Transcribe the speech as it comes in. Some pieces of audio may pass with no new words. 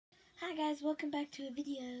Hi guys, welcome back to a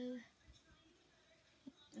video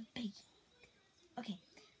of baking. Okay,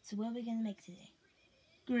 so what are we gonna make today?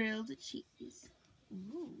 Grilled cheese.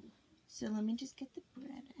 Ooh. So let me just get the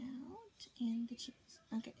bread out and the cheese.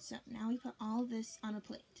 Okay, so now we put all this on a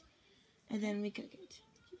plate. And then we cook it.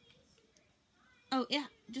 Oh yeah,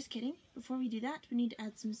 just kidding. Before we do that, we need to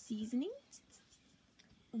add some seasoning.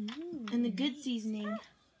 Ooh, And the good seasoning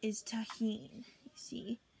is tahini, you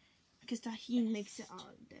see? Because tahini makes it all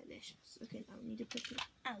delicious. Okay, now we need to put it.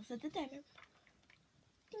 I'll set the timer.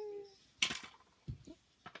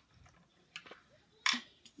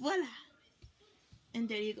 Voila! And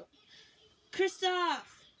there you go.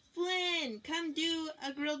 Christoph! Flynn! Come do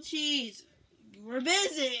a grilled cheese! We're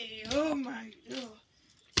busy! Oh my... Oh.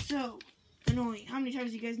 So annoying. How many times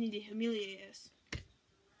do you guys need to humiliate us?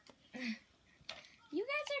 You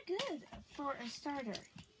guys are good for a starter.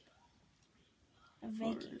 Of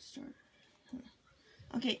baking.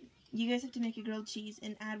 Okay, you guys have to make a grilled cheese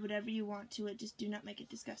and add whatever you want to it. Just do not make it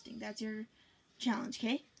disgusting. That's your challenge,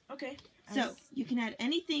 okay? Okay. So, you can add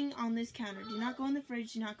anything on this counter. Do not go in the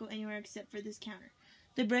fridge. Do not go anywhere except for this counter.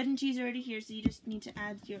 The bread and cheese are already here, so you just need to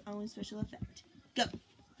add your own special effect. Go.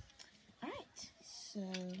 Alright, so...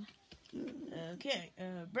 Okay,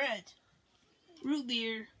 bread. Root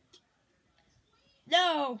beer.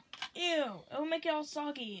 No! Ew! It'll make it all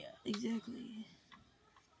soggy. Exactly.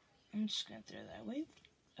 I'm just gonna throw that away.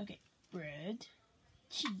 Okay, bread,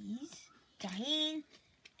 cheese, tahini,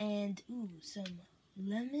 and ooh, some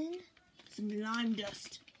lemon. Some lime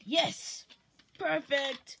dust. Yes!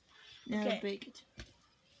 Perfect! Now Okay. bake it.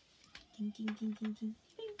 Ding, ding, ding, ding, ding.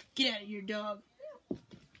 Get out of here, dog.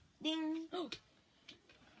 Ding! Oh!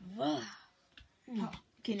 Wow! Oh.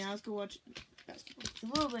 Okay, now let's go watch basketball. It's a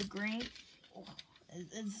little bit green. Oh,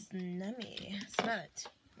 it's yummy. Smell it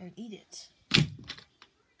and eat it.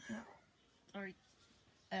 Alright.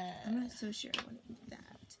 I'm not so sure I want to eat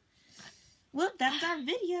that. Well, that's our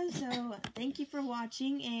video, so thank you for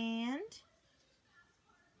watching, and...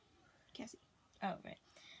 Cassie. Oh, right.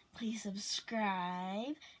 Please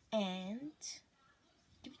subscribe and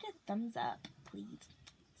give it a thumbs up, please.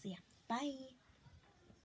 So, yeah. Bye.